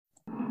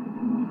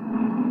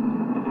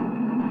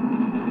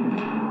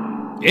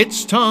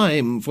It's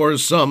time for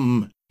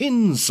some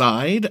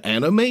inside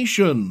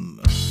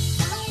animation.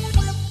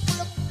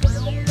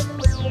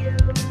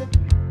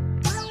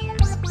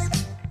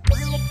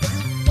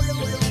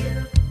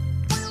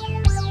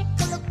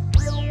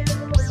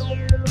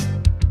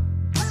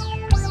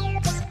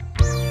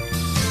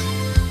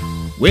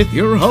 With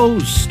your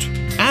host,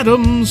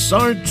 Adam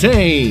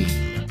Sartain.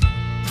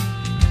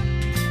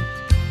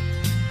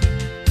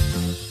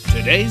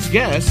 Today's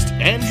guest,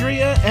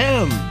 Andrea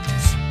Emmes.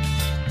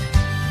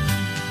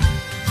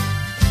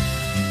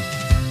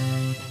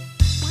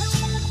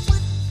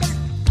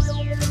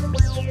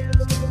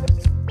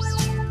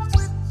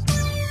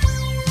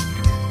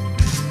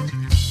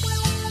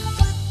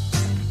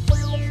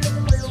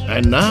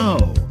 And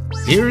now,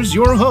 here's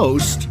your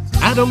host,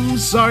 Adam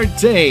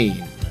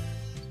Sartain.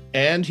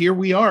 And here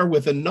we are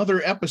with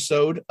another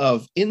episode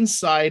of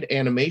Inside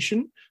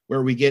Animation,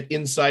 where we get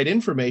inside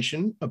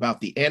information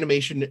about the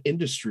animation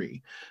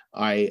industry.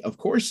 I, of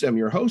course, am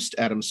your host,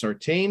 Adam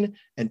Sartain,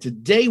 and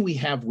today we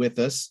have with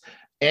us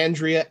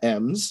Andrea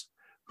Emmes,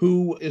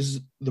 who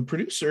is the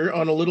producer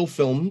on a little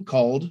film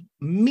called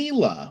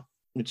Mila,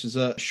 which is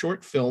a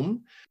short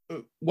film.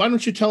 Why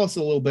don't you tell us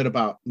a little bit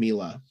about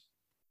Mila?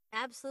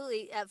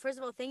 Absolutely. First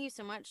of all, thank you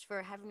so much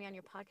for having me on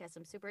your podcast.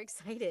 I'm super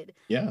excited.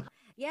 Yeah.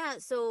 Yeah.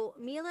 So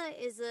Mila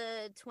is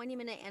a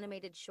 20-minute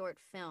animated short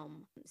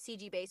film,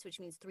 CG based, which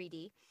means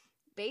 3D,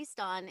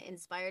 based on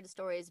inspired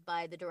stories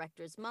by the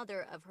director's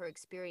mother of her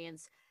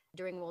experience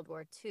during World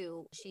War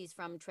II. She's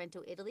from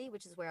Trento, Italy,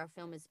 which is where our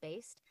film is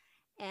based.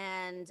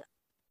 And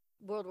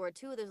World War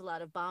II, there's a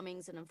lot of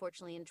bombings. And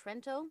unfortunately in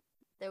Trento,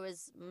 there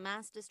was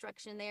mass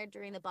destruction there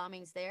during the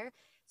bombings there.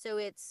 So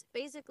it's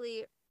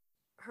basically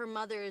her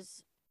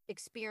mother's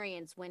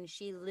experience when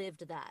she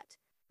lived that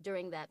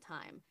during that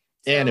time.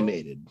 So,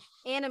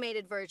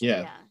 animated version.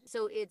 Yeah.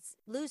 So it's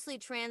loosely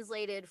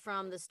translated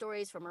from the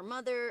stories from her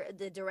mother,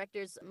 the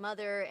director's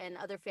mother, and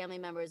other family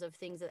members of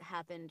things that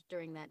happened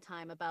during that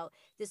time about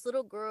this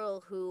little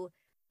girl who,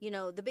 you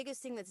know, the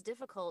biggest thing that's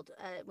difficult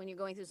when you're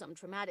going through something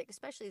traumatic,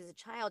 especially as a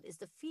child, is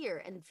the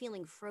fear and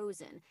feeling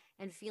frozen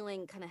and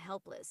feeling kind of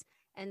helpless.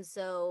 And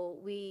so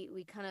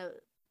we kind of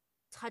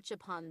touch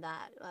upon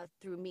that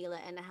through Mila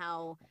and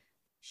how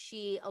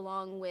she,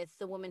 along with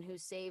the woman who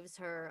saves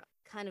her,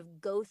 kind of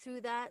go through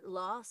that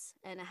loss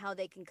and how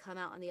they can come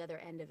out on the other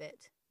end of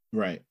it.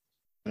 Right.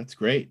 That's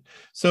great.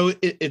 So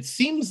it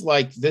seems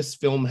like this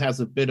film has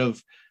a bit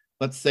of,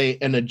 let's say,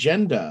 an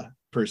agenda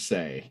per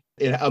se,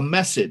 a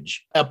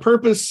message, a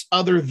purpose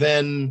other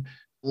than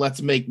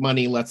let's make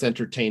money, let's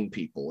entertain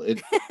people.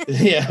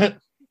 Yeah.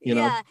 You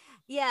know.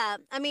 Yeah,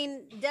 I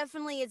mean,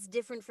 definitely it's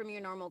different from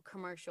your normal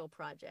commercial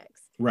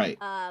projects. Right.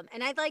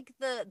 And I like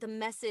the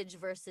message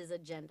versus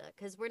agenda,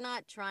 because we're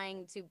not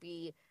trying to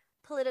be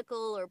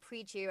political or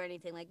preachy or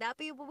anything like that,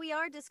 but we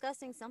are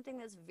discussing something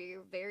that's very,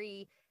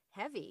 very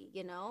heavy,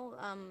 you know,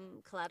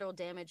 collateral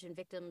damage and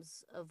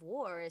victims of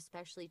war,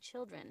 especially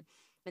children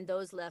and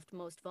those left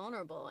most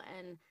vulnerable.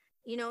 And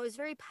you know, it's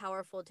very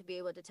powerful to be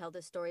able to tell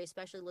this story,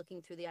 especially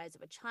looking through the eyes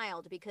of a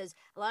child, because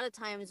a lot of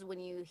times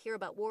when you hear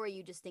about war,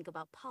 you just think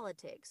about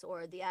politics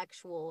or the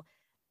actual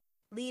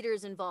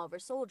leaders involved or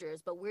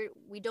soldiers, but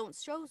we don't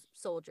show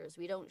soldiers.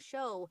 We don't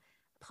show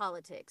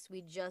politics.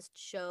 We just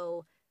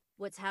show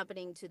what's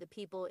happening to the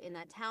people in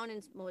that town,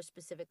 and more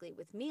specifically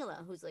with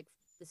Mila, who's like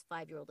this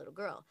 5-year-old little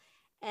girl.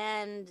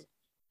 And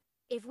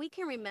if we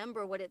can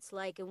remember what it's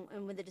like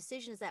and with the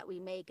decisions that we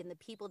make and the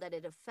people that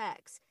it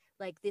affects,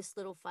 like this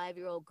little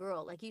 5-year-old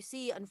girl, like you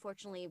see,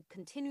 unfortunately,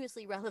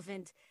 continuously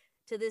relevant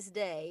to this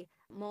day,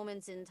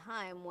 moments in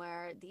time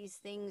where these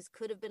things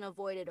could have been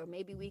avoided, or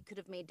maybe we could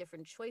have made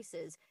different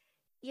choices.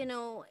 You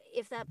know,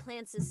 if that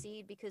plants a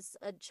seed because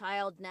a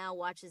child now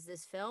watches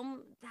this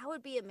film, that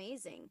would be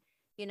amazing,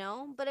 you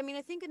know? But I mean,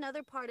 I think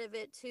another part of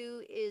it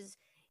too is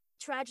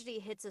tragedy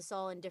hits us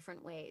all in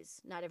different ways.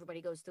 Not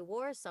everybody goes through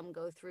war. Some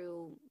go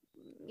through,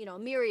 you know, a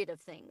myriad of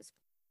things.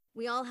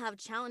 We all have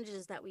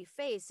challenges that we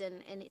face,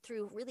 and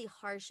through really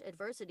harsh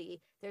adversity,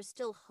 there's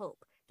still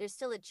hope. There's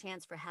still a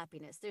chance for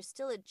happiness. There's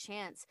still a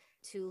chance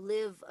to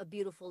live a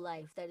beautiful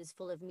life that is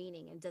full of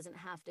meaning and doesn't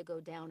have to go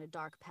down a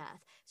dark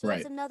path. So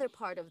That's another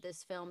part of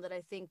this film that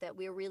I think that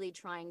we're really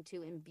trying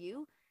to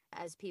imbue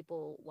as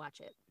people watch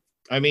it.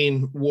 I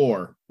mean,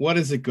 war. What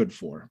is it good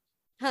for?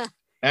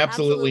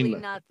 Absolutely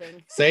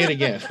nothing. Say it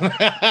again.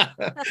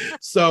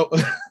 So...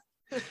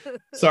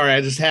 Sorry,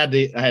 I had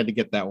to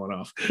get that one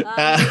off.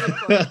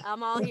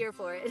 I'm all here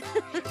for it.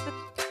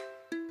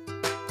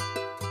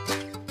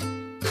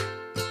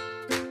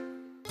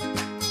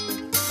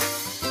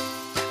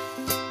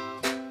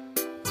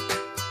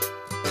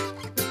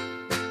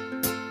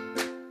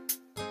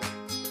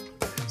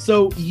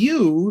 So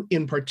you,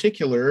 in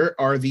particular,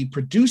 are the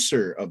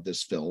producer of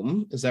this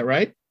film. Is that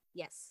right?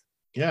 Yes.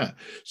 Yeah.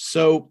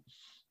 So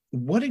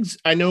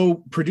I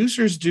know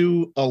producers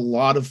do a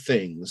lot of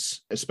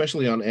things,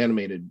 especially on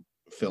animated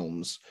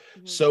films.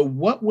 Mm-hmm. So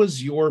what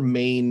was your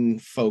main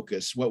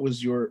focus? What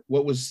was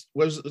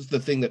the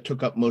thing that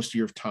took up most of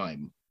your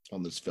time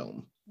on this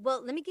film?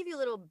 Well, let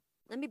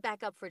me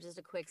back up for just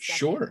a quick second.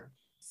 Sure.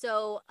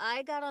 So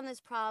I got on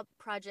this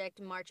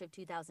project March of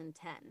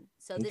 2010.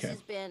 So this Okay.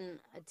 has been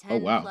a Oh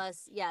 10 wow.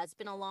 plus, yeah, it's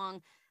been a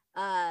long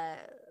uh,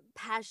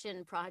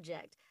 passion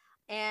project.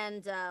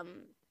 And,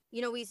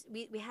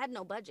 we had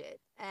no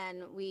budget,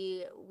 and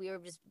we were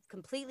just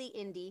completely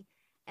indie,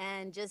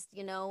 and just,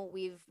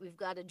 we've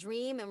got a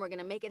dream and we're going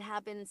to make it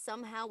happen.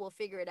 Somehow we'll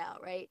figure it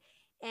out. Right.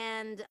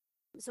 And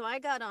so I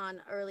got on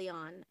early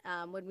on,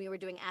 when we were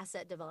doing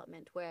asset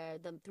development, where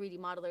the 3D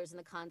modelers and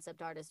the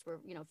concept artists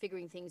were,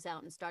 figuring things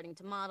out and starting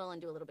to model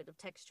and do a little bit of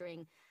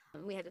texturing.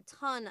 And we had a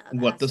ton of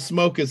What the assets.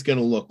 smoke is going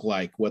to look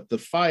like, what the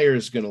fire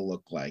is going to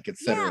look like, et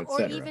Yeah, cetera, et or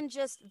cetera. even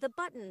just the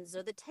buttons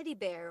or the teddy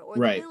bear or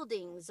the Right.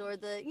 buildings or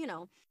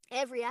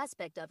every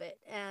aspect of it.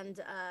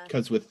 And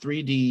Because with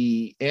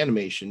 3D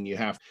animation, you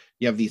have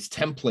these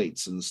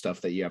templates and stuff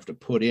that you have to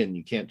put in.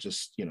 You can't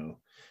just,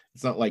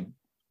 it's not like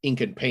ink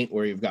and paint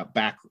where you've got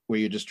where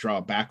you just draw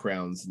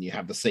backgrounds and you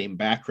have the same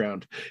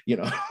background, you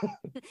know.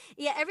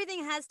 yeah,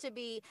 everything has to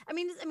be. I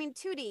mean,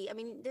 2D. I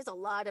mean, there's a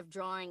lot of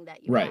drawing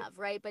that you Right. have,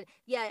 right? But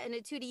yeah, in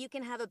a 2D, you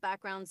can have a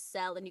background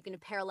cell and you can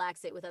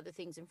parallax it with other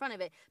things in front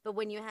of it. But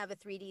when you have a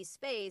 3D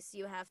space,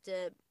 you have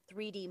to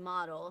 3D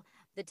model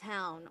the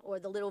town or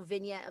the little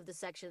vignette of the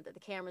section that the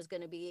camera is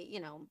going to be,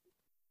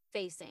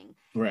 facing.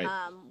 Right.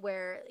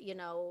 Where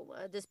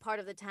this part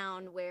of the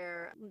town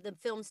where the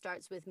film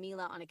starts with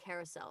Mila on a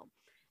carousel.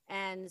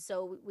 And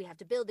so we have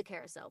to build the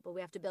carousel, but we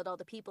have to build all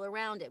the people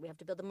around it. We have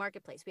to build the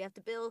marketplace. We have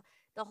to build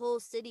the whole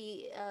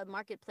city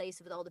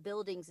marketplace with all the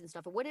buildings and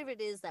stuff, or whatever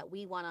it is that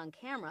we want on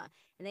camera.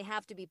 And they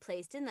have to be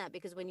placed in that,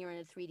 because when you're in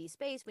a 3D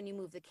space, when you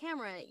move the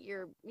camera,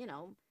 you're,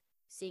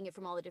 seeing it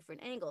from all the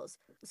different angles.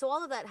 So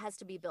all of that has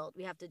to be built.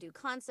 We have to do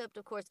concept,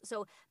 of course.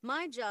 So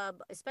my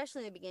job,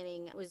 especially in the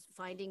beginning, was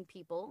finding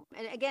people.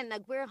 And again,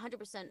 like, we're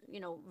 100%,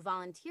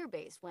 volunteer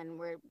based when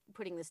we're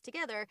putting this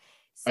together.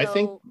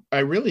 So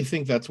I really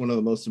think that's one of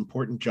the most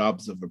important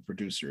jobs of a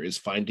producer, is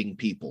finding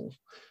people,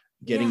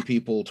 yeah, getting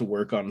people to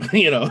work on, it's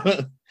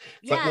like,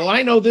 yeah, well,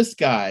 I know this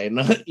guy,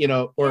 and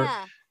yeah.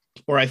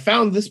 or I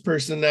found this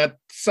person at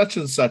such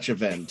and such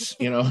event.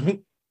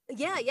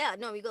 Yeah, yeah.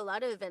 No, we go a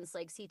lot of events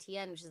like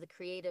CTN, which is the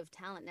Creative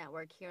Talent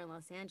Network here in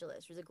Los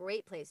Angeles, which is a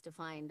great place to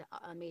find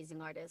amazing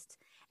artists.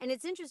 And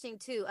it's interesting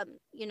too.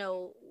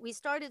 We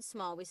started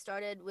small. We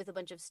started with a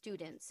bunch of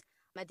students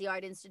at the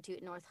Art Institute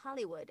in North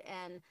Hollywood,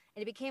 and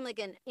it became like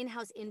an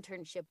in-house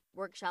internship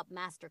workshop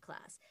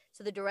masterclass.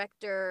 So the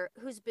director,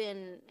 who's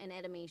been an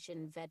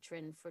animation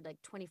veteran for like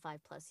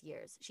 25 plus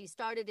years, she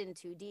started in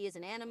 2D as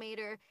an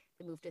animator,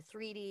 then moved to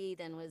 3D,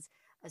 then was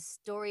a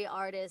story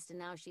artist, and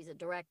now she's a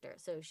director.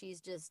 So she's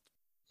just,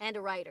 and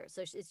a writer.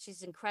 So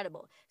she's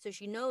incredible. So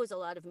she knows a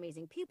lot of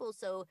amazing people.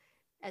 So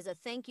as a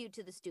thank you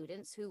to the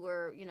students who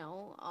were,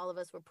 all of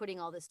us were putting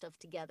all this stuff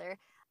together,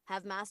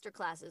 have master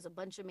classes, a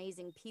bunch of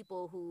amazing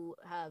people who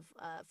have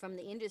from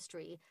the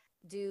industry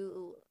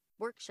do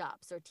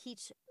workshops or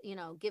teach,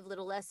 give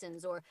little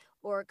lessons,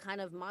 or kind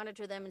of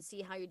monitor them and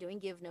see how you're doing,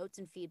 give notes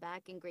and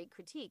feedback and great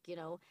critique,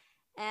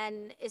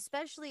 and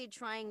especially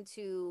trying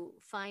to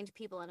find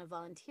people on a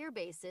volunteer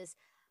basis.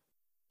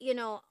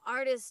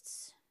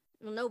 Artists,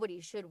 well, nobody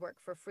should work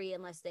for free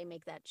unless they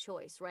make that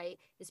choice, right?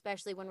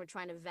 Especially when we're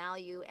trying to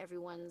value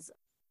everyone's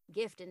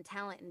gift and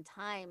talent and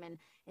time and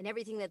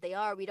everything that they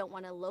are. We don't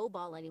want to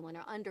lowball anyone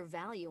or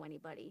undervalue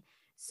anybody.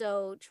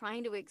 So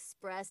trying to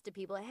express to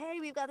people, hey,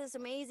 we've got this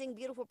amazing,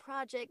 beautiful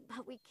project,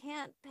 but we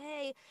can't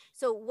pay.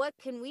 So what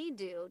can we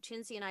do?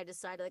 Chincy and I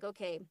decided, like,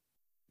 okay,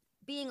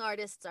 being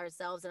artists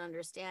ourselves and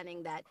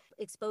understanding that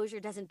exposure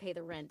doesn't pay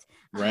the rent.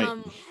 Right.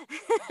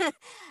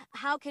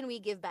 How can we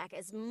give back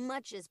as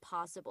much as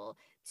possible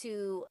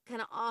to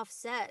kind of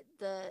offset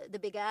the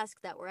big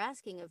ask that we're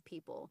asking of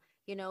people,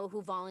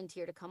 who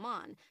volunteer to come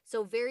on?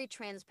 So very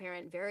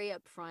transparent, very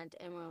upfront,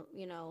 and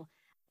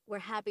we're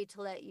happy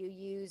to let you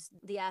use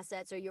the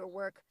assets or your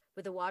work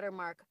with a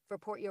watermark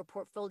for your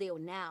portfolio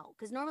now.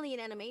 Because normally in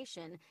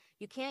animation,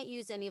 you can't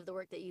use any of the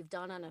work that you've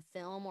done on a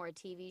film or a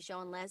TV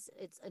show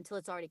until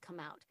it's already come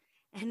out.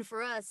 And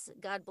for us,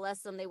 God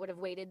bless them, they would have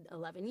waited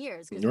 11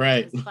 years because we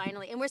Right. just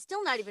finally, and we're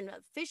still not even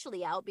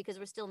officially out because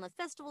we're still in the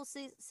festival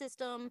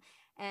system,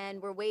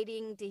 and we're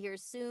waiting to hear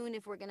soon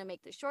if we're going to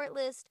make the short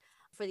list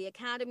for the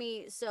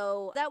Academy.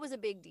 So that was a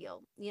big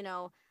deal,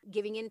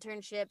 giving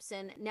internships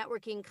and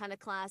networking kind of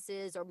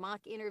classes or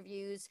mock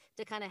interviews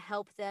to kind of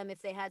help them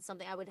if they had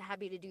something. I would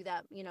happy to do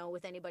that,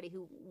 with anybody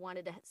who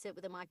wanted to sit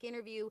with a mock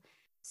interview,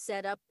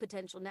 set up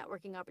potential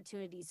networking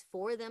opportunities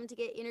for them to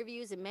get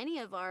interviews. And many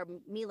of our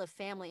Mila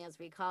family, as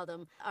we call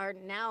them, are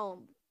now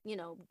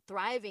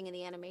thriving in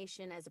the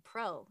animation as a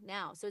pro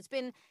now. So it's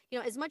been,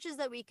 as much as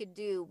that we could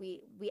do,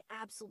 we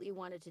absolutely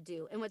wanted to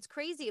do. And what's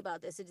crazy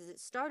about this is it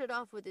started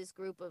off with this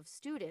group of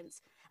students.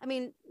 I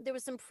mean, there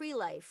was some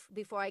pre-life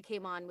before I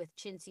came on with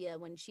Chintzia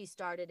when she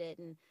started it,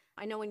 and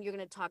I know when you're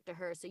going to talk to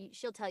her, so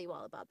she'll tell you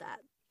all about that.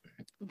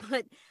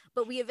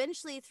 But we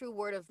eventually, through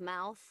word of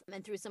mouth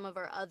and through some of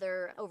our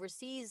other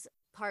overseas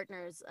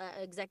partners,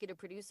 executive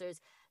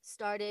producers,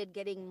 started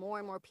getting more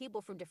and more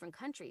people from different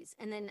countries.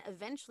 And then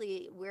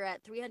eventually we're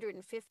at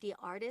 350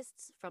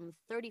 artists from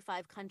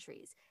 35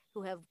 countries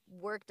who have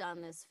worked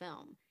on this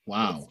film.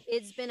 Wow.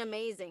 It's been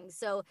amazing.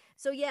 So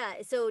yeah,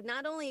 so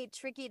not only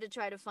tricky to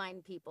try to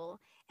find people,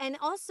 and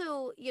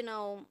also,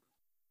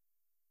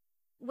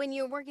 when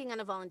you're working on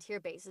a volunteer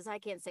basis, I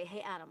can't say,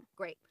 "Hey Adam,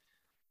 great.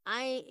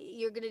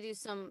 You're going to do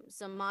some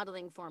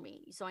modeling for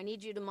me. So I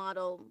need you to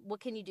model. What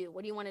can you do?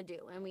 What do you want to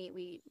do?" And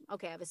we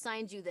okay, I've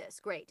assigned you this.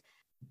 Great.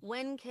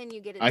 When can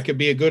you get it I to could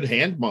me? be a good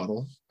hand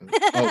model.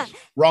 Oh,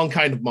 wrong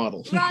kind of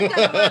model. Wrong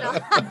kind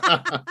of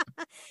model.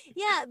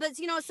 Yeah, but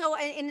so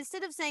and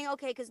instead of saying,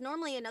 okay, because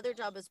normally another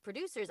job as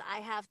producers, I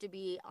have to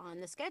be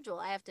on the schedule.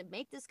 I have to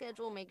make the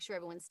schedule, make sure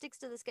everyone sticks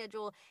to the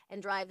schedule,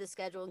 and drive the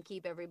schedule and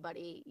keep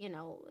everybody,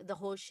 the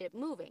whole ship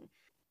moving.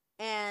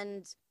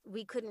 And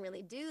we couldn't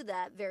really do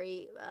that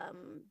very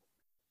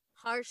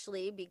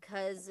harshly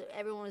because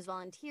everyone was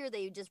volunteer.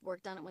 They just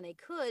worked on it when they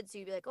could. So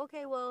you'd be like,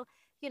 okay, well,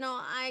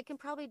 I can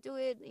probably do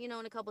it, in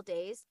a couple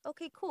days.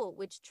 Okay, cool.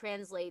 Which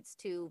translates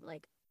to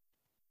like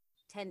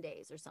 10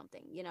 days or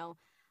something,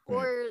 Right.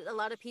 or a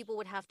lot of people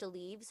would have to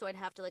leave. So I'd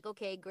have to like,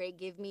 okay, great,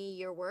 give me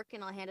your work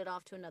and I'll hand it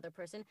off to another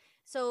person.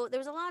 So there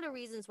was a lot of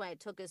reasons why it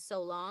took us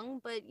so long,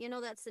 but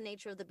that's the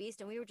nature of the beast.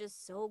 And we were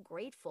just so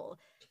grateful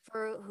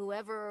for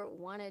whoever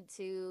wanted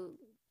to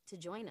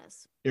join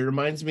us. It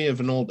reminds me of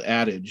an old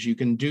adage. You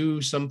can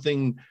do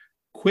something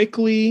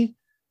quickly,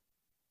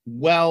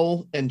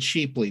 well, and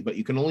cheaply, but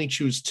you can only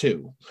choose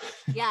two.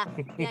 Yeah,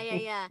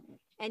 yeah.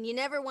 And you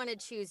never want to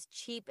choose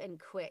cheap and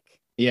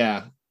quick.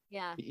 Yeah.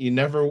 Yeah. You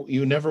never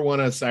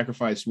want to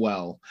sacrifice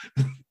well.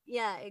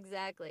 Yeah,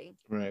 exactly.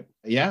 Right.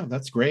 Yeah,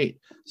 that's great.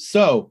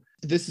 So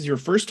this is your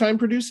first time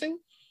producing?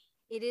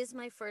 It is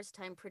my first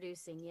time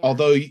producing, yeah.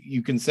 Although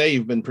you can say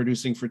you've been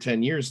producing for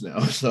 10 years now.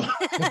 So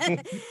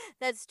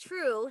That's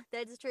true.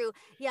 That's true.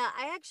 Yeah,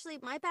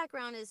 my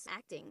background is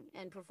acting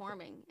and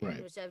performing,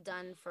 right. which I've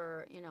done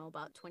for,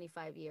 about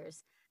 25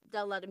 years.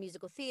 Done a lot of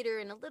musical theater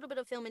and a little bit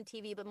of film and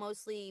TV, but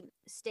mostly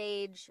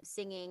stage,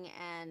 singing,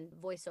 and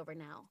voiceover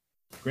now.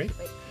 Great.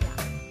 But yeah.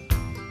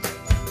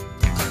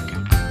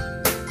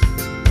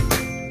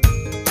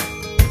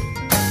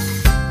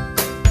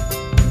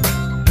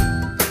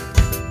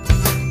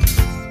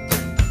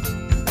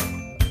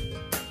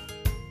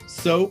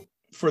 So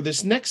for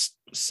this next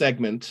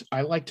segment,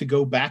 I like to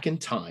go back in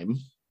time.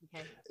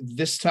 Okay.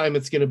 This time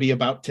it's going to be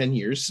about 10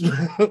 years.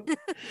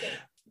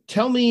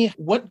 Tell me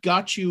what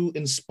got you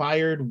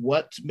inspired?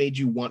 What made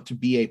you want to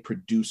be a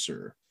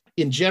producer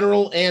in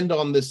general and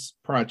on this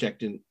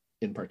project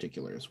in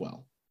particular as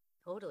well?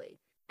 Totally.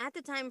 At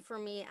the time for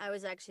me, I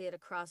was actually at a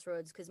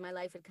crossroads because my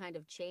life had kind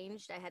of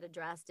changed. I had a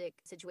drastic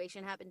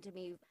situation happen to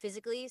me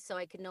physically, so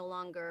I could no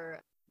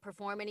longer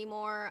perform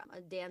anymore,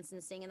 dance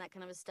and sing and that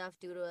kind of stuff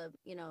due to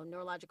a,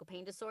 neurological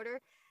pain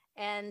disorder.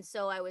 And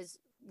so I was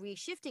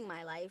reshifting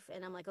my life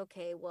and I'm like,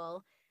 okay,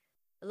 well,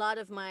 a lot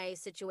of my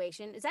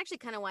situation is actually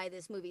kind of why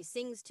this movie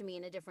sings to me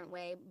in a different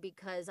way,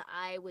 because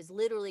I was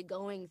literally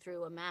going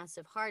through a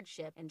massive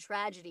hardship and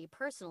tragedy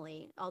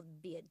personally,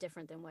 albeit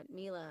different than what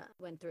Mila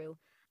went through.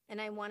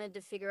 And I wanted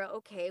to figure out,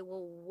 okay,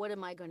 well, what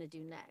am I going to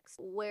do next?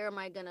 Where am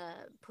I going to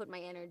put my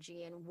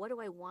energy and what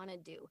do I want to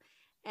do?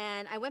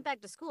 And I went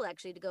back to school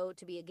actually to go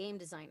to be a game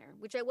designer,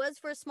 which I was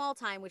for a small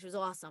time, which was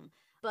awesome.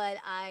 But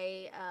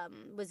I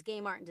was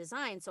game art and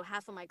design. So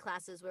half of my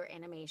classes were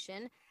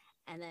animation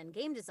and then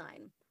game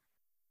design.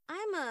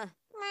 I'm a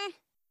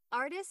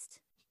artist,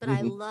 but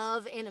I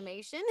love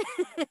animation.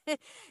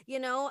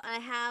 I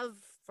have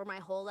for my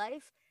whole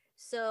life.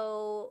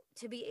 So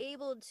to be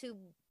able to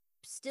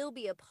still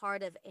be a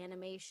part of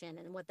animation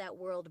and what that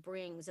world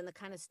brings and the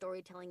kind of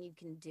storytelling you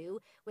can do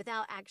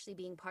without actually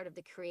being part of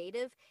the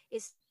creative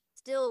is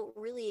still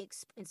really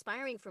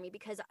inspiring for me,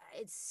 because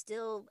it's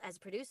still, as a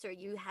producer,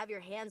 you have your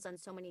hands on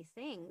so many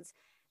things.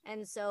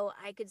 And so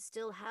I could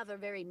still have a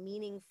very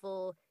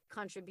meaningful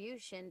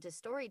contribution to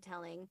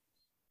storytelling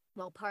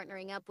while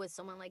partnering up with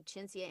someone like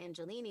Cinzia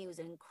Angelini, who's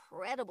an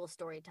incredible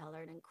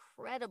storyteller, an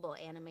incredible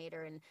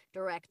animator and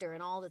director,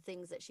 and all the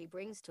things that she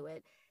brings to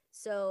it.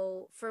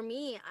 So for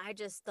me, I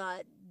just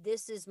thought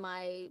this is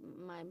my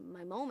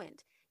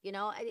moment.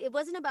 It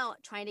wasn't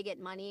about trying to get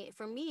money.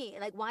 For me,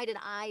 like, why did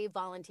I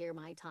volunteer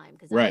my time?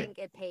 Because I Right. didn't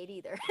get paid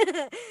either,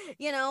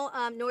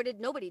 nor did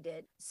nobody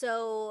did.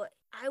 So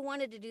I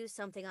wanted to do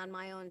something on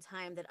my own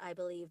time that I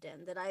believed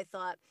in, that I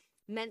thought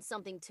meant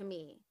something to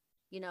me,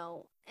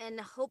 and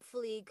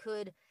hopefully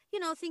could,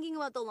 thinking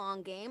about the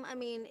long game. I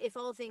mean, if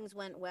all things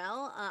went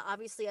well,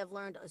 obviously I've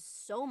learned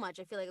so much.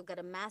 I feel like I've got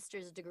a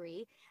master's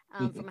degree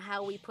from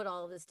how we put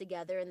all of this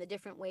together and the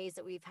different ways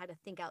that we've had to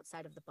think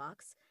outside of the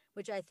box,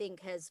 which I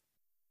think has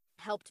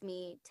helped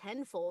me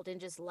tenfold in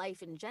just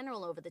life in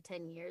general over the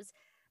 10 years,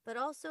 but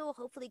also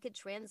hopefully could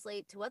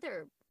translate to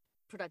other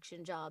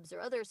production jobs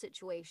or other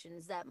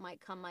situations that might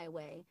come my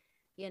way.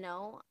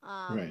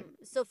 Right.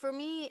 So for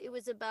me, it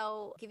was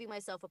about giving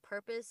myself a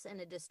purpose and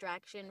a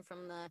distraction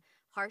from the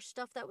harsh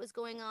stuff that was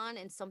going on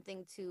and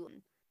something to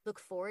look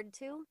forward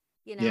to,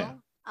 Yeah.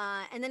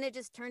 and then it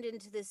just turned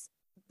into this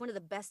one of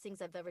the best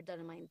things I've ever done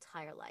in my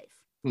entire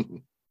life.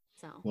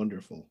 So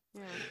wonderful.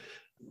 yeah.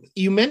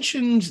 You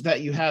mentioned that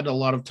you had a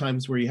lot of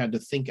times where you had to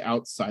think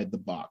outside the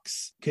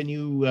box. Can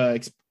you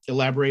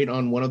elaborate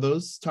on one of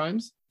those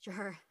times?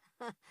 Sure.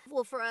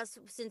 Well, for us,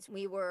 since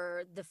we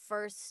were the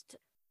first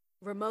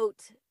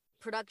remote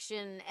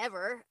production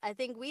ever, I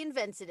think we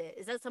invented it.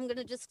 Is that I'm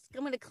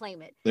gonna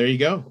claim it. There you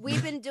go.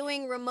 We've been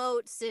doing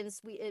remote since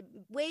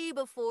way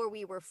before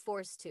we were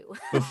forced to.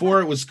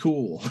 Before it was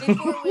cool.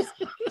 Before it was,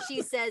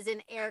 she says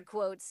in air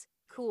quotes,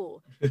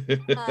 cool.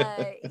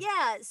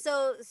 Yeah.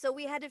 So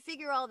we had to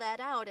figure all that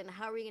out, and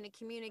how are we going to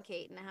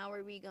communicate, and how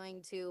are we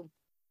going to,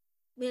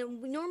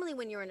 normally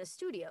when you're in a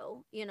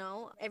studio,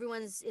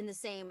 everyone's in the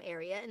same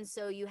area. And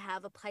so you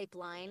have a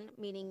pipeline,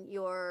 meaning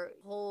your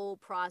whole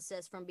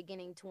process from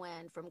beginning to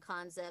end, from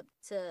concept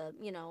to,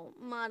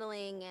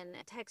 modeling and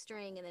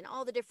texturing, and then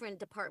all the different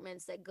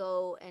departments that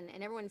go, and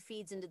everyone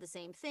feeds into the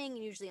same thing,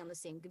 usually on the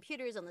same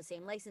computers, on the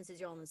same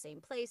licenses, you're all in the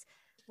same place.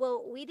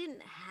 Well, we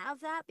didn't have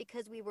that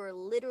because we were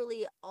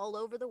literally all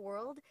over the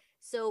world.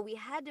 So we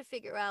had to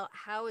figure out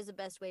how is the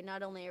best way.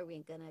 Not only are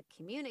we going to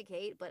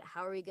communicate, but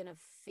how are we going to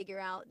figure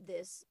out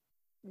this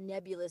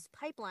nebulous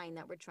pipeline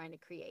that we're trying to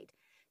create?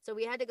 So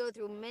we had to go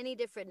through many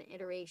different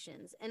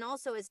iterations. And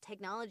also as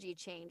technology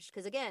changed,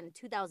 because again,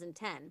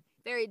 2010,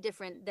 very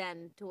different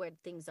than to where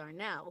things are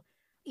now.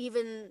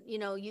 Even,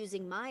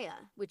 using Maya,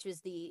 which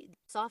was the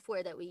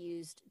software that we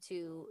used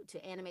to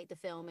animate the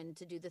film and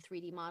to do the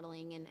 3D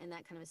modeling and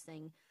that kind of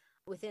thing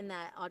within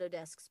that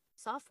Autodesk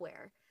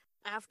software.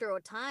 After a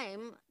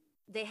time,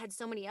 they had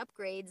so many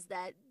upgrades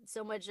that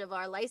so much of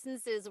our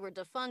licenses were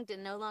defunct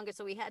and no longer.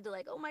 So we had to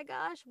oh my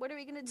gosh, what are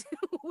we going to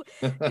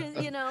do?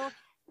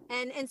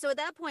 And so at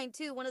that point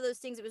too, one of those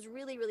things that was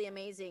really, really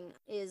amazing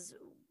is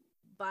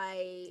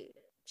by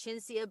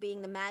Chinsia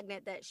being the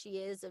magnet that she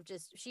is,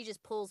 she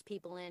just pulls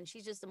people in.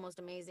 She's just the most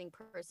amazing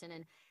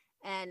person,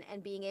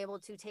 and being able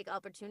to take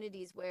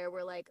opportunities where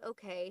we're like,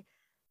 okay,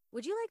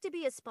 would you like to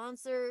be a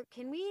sponsor?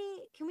 Can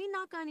we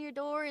knock on your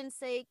door and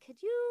say, could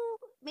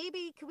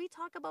we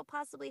talk about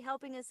possibly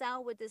helping us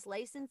out with this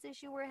license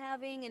issue we're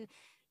having? And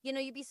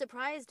you'd be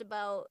surprised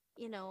about,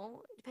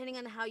 depending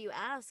on how you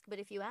ask, but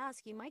if you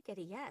ask, you might get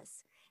a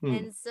yes.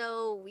 And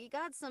so we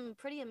got some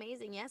pretty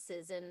amazing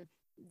yeses, and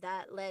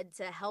that led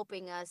to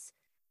helping us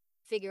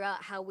figure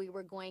out how we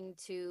were going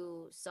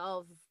to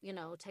solve,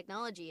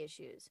 technology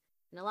issues.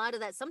 And a lot of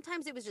that,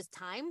 sometimes it was just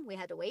time. We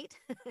had to wait.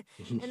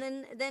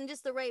 And then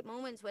just the right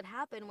moments would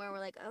happen where we're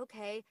like,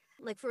 okay,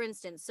 like for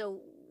instance,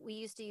 so we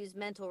used to use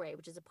Mental Ray,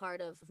 which is a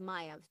part of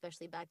Maya,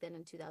 especially back then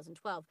in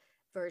 2012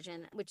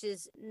 version, which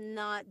is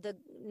not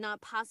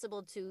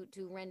possible to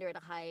render at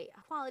a high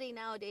quality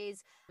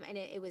nowadays. And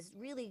it was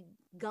really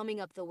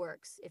gumming up the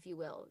works, if you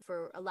will,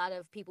 for a lot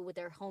of people with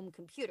their home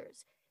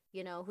computers,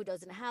 who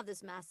doesn't have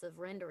this massive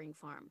rendering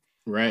farm,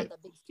 right,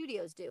 that big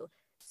studios do.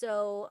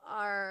 So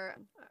our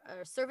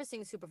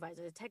servicing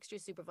supervisor, the texture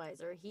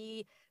supervisor,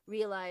 he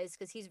realized,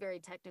 because he's very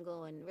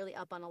technical and really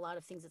up on a lot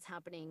of things that's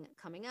happening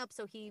coming up,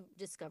 so he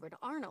discovered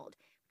Arnold,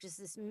 which is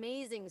this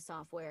amazing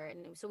software.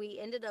 And so we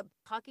ended up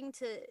talking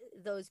to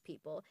those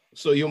people.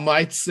 So you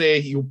might say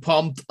you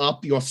pumped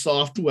up your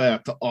software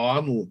to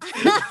Arnold.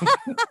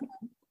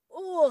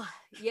 Oh,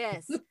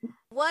 yes.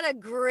 What a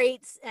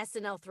great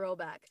SNL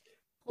throwback.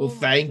 Well,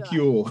 thank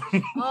you.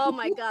 Oh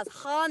my gosh,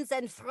 Hans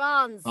and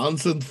Franz.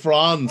 Hans and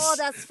Franz. Oh,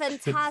 that's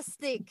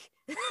fantastic.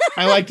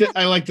 I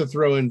like to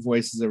throw in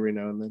voices every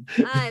now and then.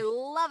 I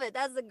love it.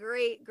 That's a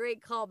great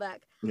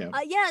callback.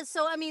 Yeah.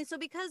 So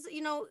because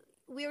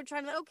we were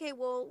trying to, okay,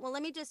 well,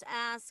 let me just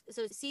ask.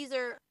 So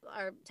Caesar,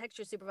 our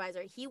texture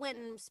supervisor, he went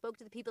and spoke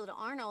to the people at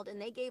Arnold,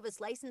 and they gave us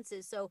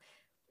licenses. So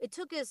it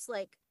took us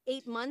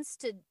 8 months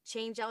to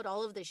change out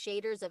all of the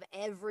shaders of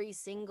every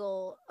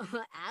single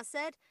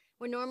asset.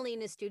 Where normally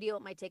in a studio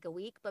it might take a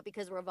week, but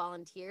because we're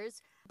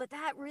volunteers. But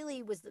that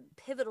really was the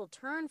pivotal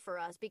turn for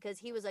us, because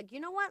he was like, you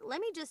know what, let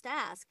me just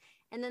ask.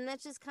 And then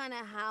that's just kind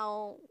of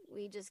how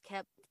we just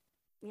kept,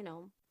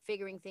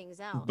 figuring things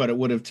out. But it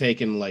would have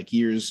taken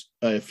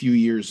a few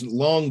years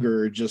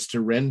longer just to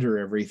render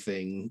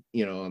everything,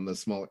 on the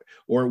smaller,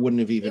 or it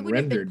wouldn't have even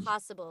rendered. Have been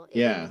possible. It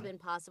would have been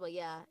possible.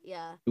 Yeah.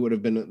 It would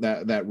have been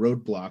that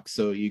roadblock.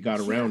 So you got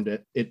around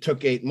it. It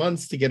took 8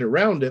 months to get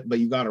around it, but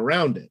you got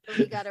around it.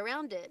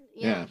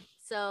 Yeah.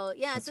 So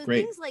That's so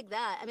great. Things like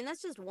that. I mean,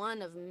 that's just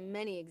one of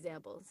many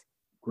examples.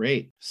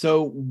 Great.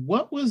 So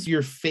what was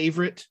your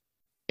favorite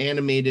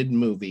animated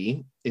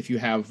movie, if you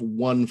have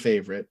one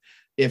favorite?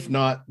 If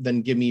not,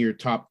 then give me your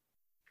top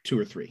 2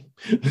 or 3.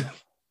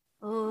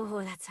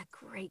 Oh, that's a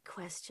great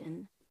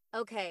question.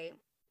 Okay.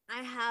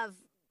 I have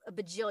a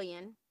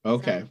bajillion.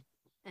 Okay.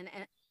 An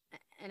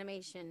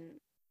animation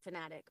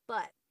fanatic,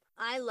 but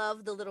I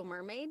love The Little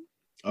Mermaid.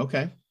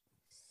 Okay.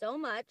 So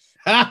much.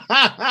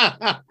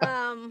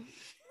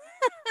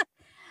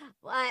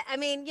 Well, I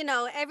mean,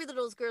 every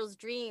little girl's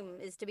dream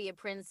is to be a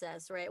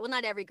princess, right? Well,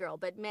 not every girl,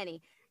 but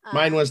many.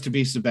 Mine was to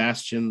be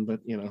Sebastian, but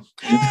you know,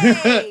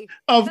 Hey,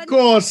 of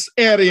course,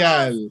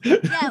 Ariel.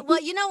 Yeah,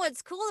 well, you know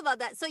what's cool about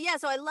that? So yeah,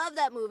 so I love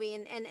that movie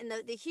and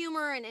the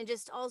humor and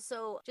just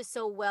also just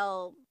so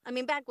well. I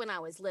mean, back when I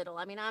was little,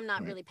 I mean, I'm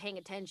not Right. really paying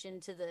attention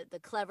to the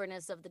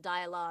cleverness of the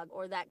dialogue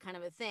or that kind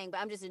of a thing, but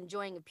I'm just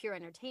enjoying the pure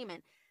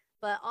entertainment.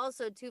 But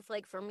also too,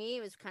 like for me,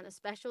 it was kind of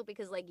special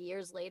because like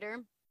years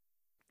later,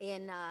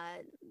 in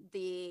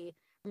the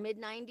mid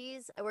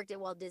 90s, I worked at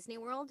Walt Disney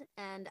World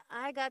and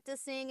I got to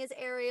sing as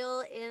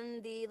Ariel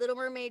in the Little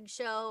Mermaid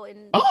show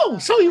in Oh,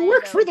 so you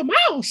worked for Orlando.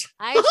 the mouse.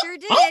 I sure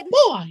Oh did.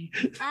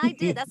 boy. I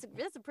did.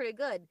 That's a pretty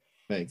good.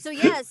 Thanks. So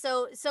yeah,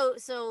 so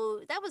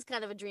that was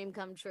kind of a dream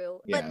come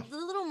true. But Yeah. The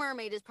Little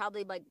Mermaid is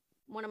probably like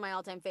one of my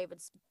all-time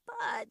favorites.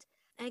 But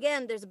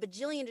again, there's a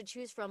bajillion to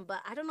choose from, but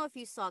I don't know if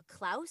you saw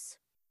Klaus.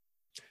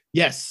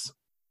 Yes.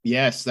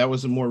 Yes, that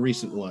was a more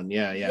recent one.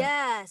 Yeah, yeah.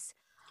 Yes.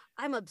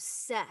 I'm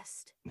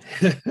obsessed.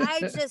 I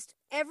just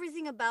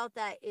everything about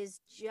that is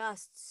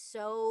just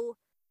so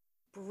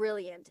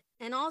brilliant.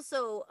 And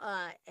also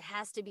it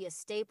has to be a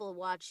staple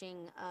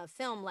watching a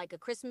film like A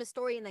Christmas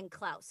Story and then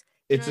Klaus.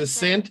 You know what I'm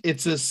saying?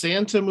 It's a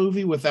Santa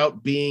movie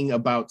without being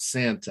about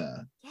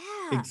Santa.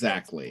 Yeah,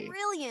 Exactly. it's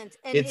brilliant.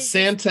 And It's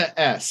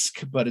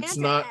Santa-esque, but it's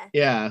not.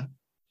 Yeah.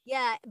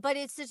 Yeah, but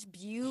it's just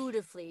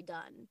beautifully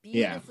done,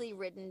 beautifully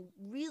written,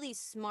 really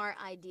smart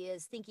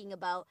ideas, thinking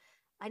about,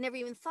 I never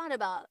even thought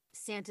about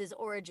Santa's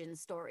origin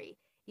story,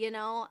 you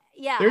know?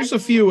 Yeah. There's I a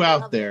few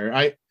out loved it.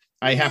 there.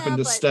 I happen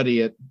to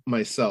study it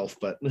myself,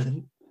 but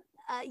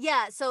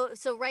yeah, so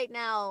right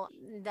now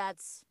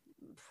that's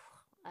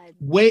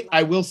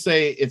I will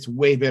say it's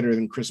way better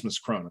than Christmas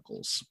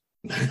Chronicles.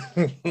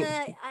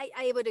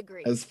 I would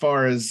agree. As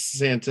far as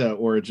Santa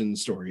origin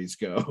stories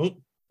go.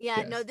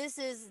 Yeah, Yes. no, this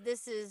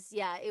is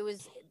yeah, it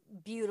was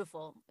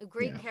beautiful.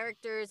 Great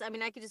characters. I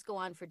mean, I could just go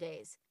on for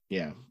days.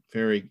 Yeah,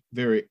 very,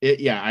 very,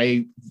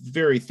 I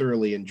very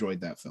thoroughly enjoyed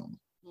that film.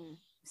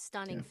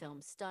 Stunning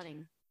film,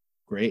 stunning.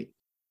 Great.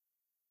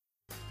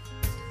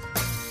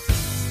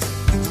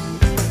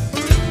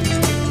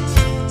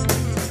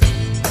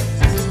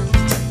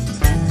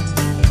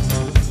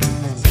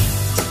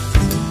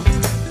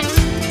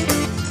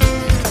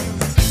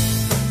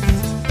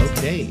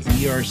 Okay,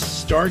 we are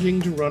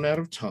starting to run out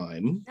of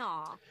time.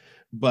 Aww.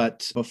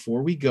 But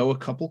before we go, a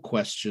couple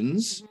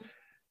questions.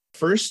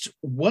 First,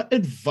 what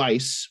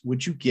advice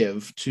would you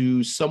give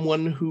to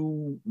someone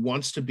who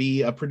wants to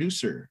be a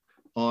producer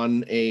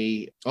on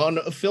a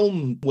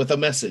film with a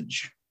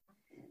message?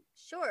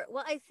 Sure.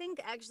 Well, I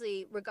think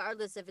actually,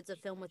 regardless if it's a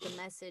film with a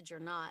message or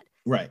not,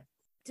 right,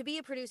 to be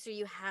a producer,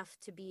 you have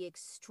to be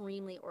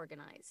extremely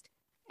organized.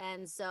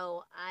 And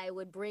so I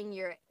would bring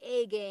your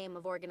A game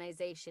of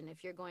organization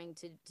if you're going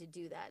to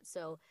do that.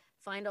 So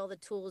find all the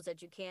tools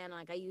that you can.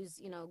 Like I use,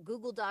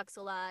 Google Docs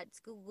a lot,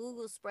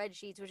 Google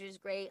spreadsheets, which is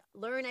great.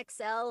 Learn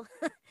Excel,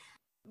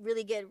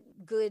 really get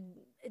good.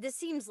 This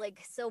seems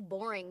like so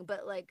boring,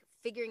 but like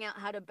figuring out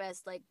how to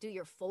best like do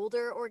your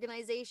folder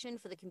organization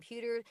for the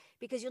computer,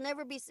 because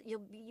you'll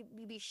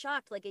be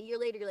shocked like a year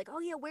later. You're like, oh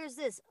yeah, where's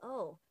this?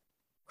 Oh,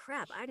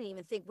 crap, I didn't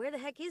even think, where the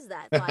heck is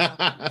that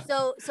file?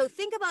 so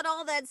think about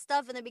all that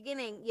stuff in the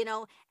beginning,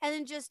 and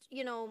then just,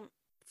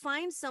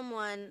 find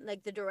someone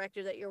like the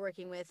director that you're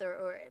working with,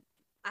 or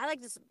I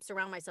like to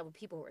surround myself with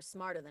people who are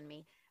smarter than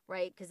me,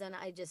 right? Because then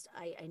I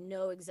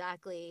know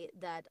exactly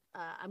that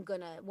I'm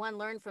going to, one,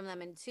 learn from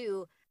them, and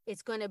two,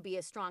 it's going to be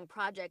a strong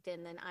project,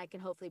 and then I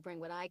can hopefully bring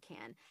what I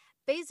can.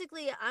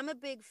 Basically, I'm a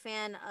big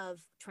fan of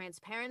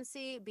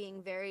transparency,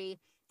 being very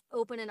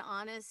open and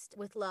honest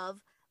with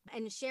love,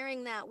 and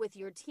sharing that with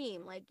your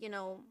team. Like,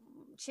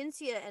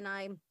 Chintzia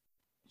and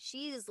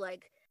she's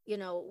like,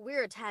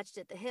 we're attached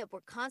at the hip. We're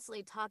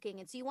constantly talking.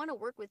 And so you want to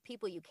work with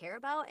people you care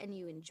about and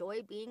you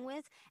enjoy being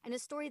with, and a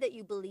story that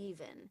you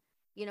believe in.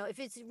 If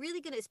it's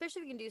really going to,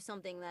 especially if you can do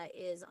something that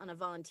is on a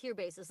volunteer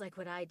basis, like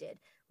what I did,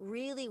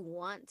 really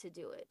want to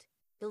do it,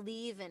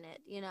 believe in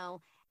it,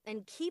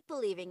 and keep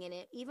believing in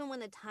it, even when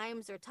the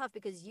times are tough,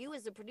 because you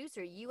as a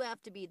producer, you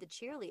have to be the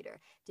cheerleader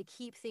to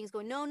keep things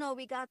going. No,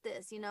 we got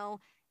this,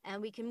 and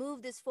we can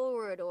move this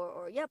forward,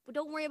 or yep,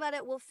 don't worry about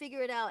it, we'll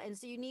figure it out. And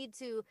so you need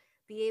to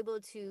be able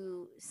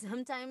to,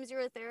 sometimes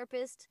you're a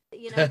therapist,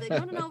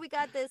 like, no, we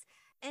got this,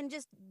 and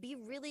just be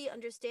really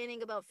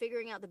understanding about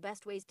figuring out the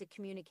best ways to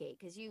communicate,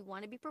 because you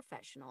want to be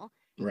professional,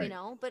 right,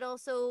 but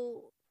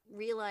also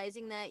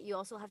realizing that you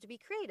also have to be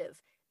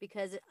creative,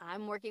 because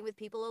I'm working with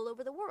people all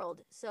over the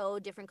world, so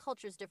different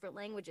cultures, different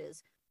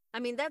languages. I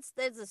mean, that's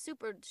a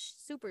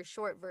super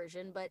short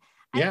version, but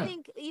I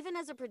think even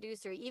as a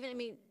producer,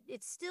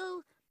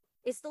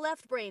 it's the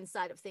left brain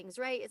side of things,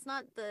 right? It's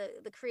not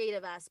the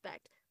creative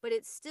aspect, but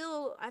it's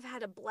still, I've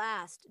had a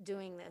blast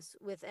doing this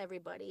with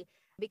everybody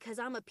because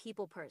I'm a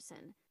people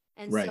person.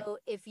 And so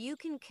if you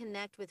can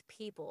connect with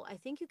people, I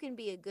think you can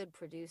be a good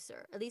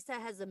producer. At least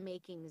that has the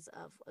makings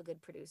of a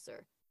good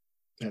producer.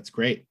 That's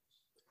great.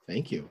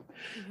 Thank you.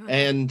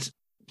 And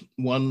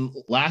one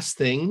last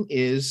thing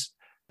is,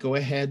 go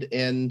ahead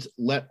and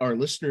let our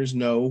listeners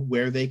know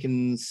where they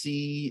can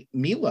see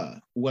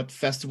Mila, what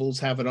festivals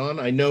have it on.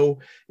 I know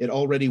it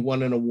already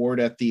won an award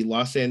at the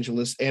Los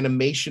Angeles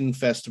Animation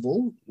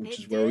Festival, which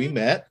is where we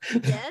met.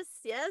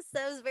 Yes,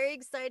 that was very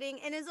exciting.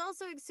 And it's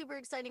also super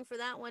exciting for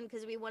that one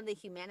because we won the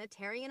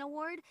Humanitarian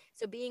Award.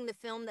 So being the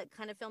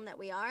kind of film that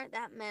we are,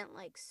 that meant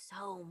like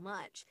so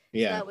much.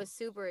 Yeah. So that was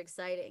super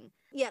exciting.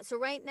 Yeah, so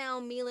right now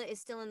Mila is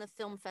still in the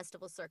film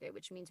festival circuit,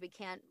 which means we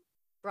can't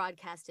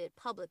broadcast it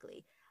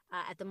publicly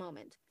at the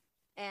moment.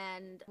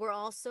 And we're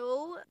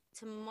also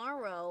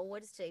tomorrow,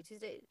 what is today?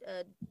 Tuesday?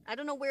 I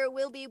don't know where it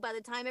will be by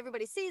the time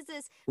everybody sees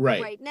this.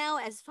 Right now,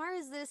 as far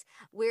as this,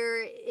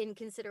 we're in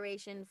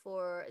consideration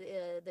for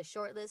the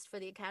shortlist for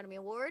the Academy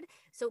Award.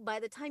 So by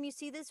the time you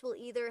see this, we'll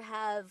either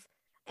have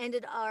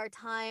ended our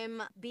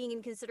time being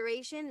in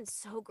consideration.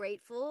 So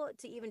grateful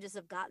to even just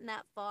have gotten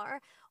that far.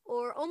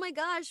 Or, oh my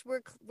gosh,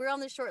 we're on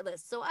the short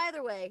list. So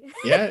either way.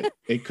 Yeah,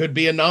 it could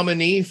be a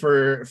nominee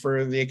for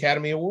the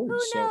Academy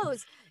Awards. Who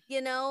knows?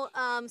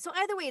 So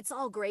either way, it's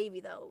all gravy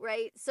though,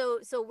 right?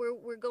 So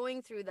we're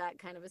going through that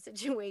kind of a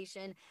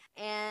situation,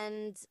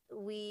 and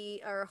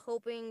we are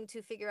hoping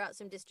to figure out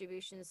some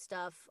distribution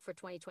stuff for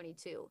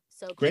 2022.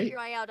 So keep your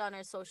eye out on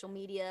our social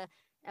media.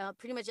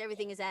 Pretty much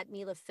everything is at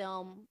Mila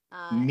Film.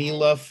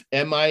 Mila,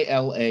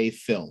 Mila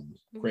Film.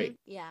 Great.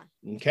 Yeah.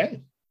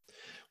 Okay.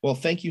 Well,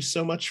 thank you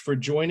so much for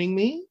joining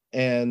me.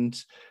 And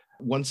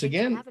once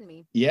again, for having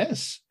me.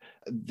 Yes,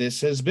 this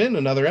has been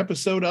another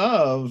episode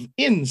of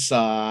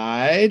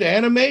Inside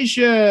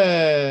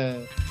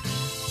Animation.